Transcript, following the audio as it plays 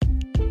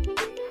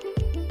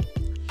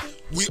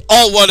We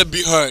all want to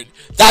be heard.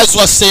 That's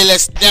what Say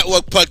Less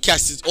Network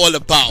Podcast is all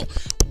about.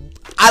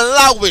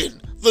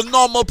 Allowing the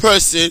normal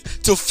person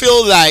to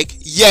feel like,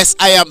 yes,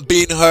 I am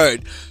being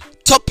heard.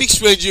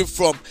 Topics ranging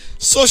from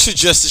social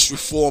justice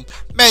reform,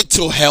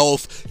 mental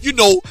health,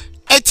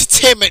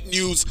 entertainment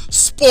news,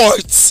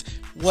 sports,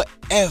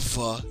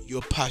 whatever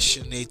you're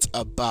passionate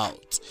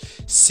about.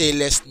 Say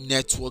Less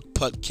Network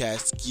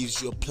Podcast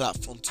gives you a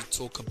platform to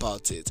talk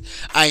about it.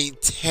 I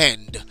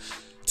intend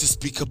to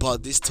speak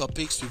about these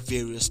topics with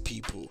various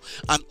people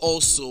and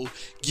also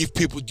give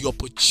people the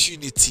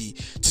opportunity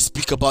to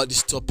speak about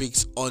these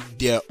topics on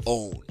their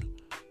own.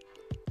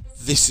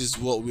 This is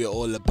what we're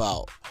all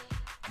about.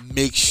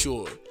 Make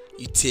sure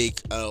you take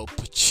an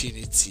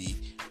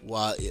opportunity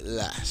while it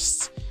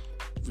lasts.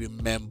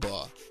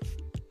 Remember,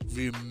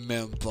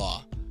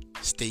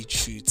 stay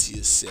true to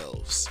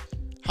yourselves.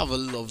 Have a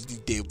lovely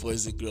day,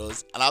 boys and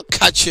girls, and I'll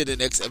catch you in the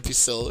next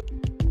episode.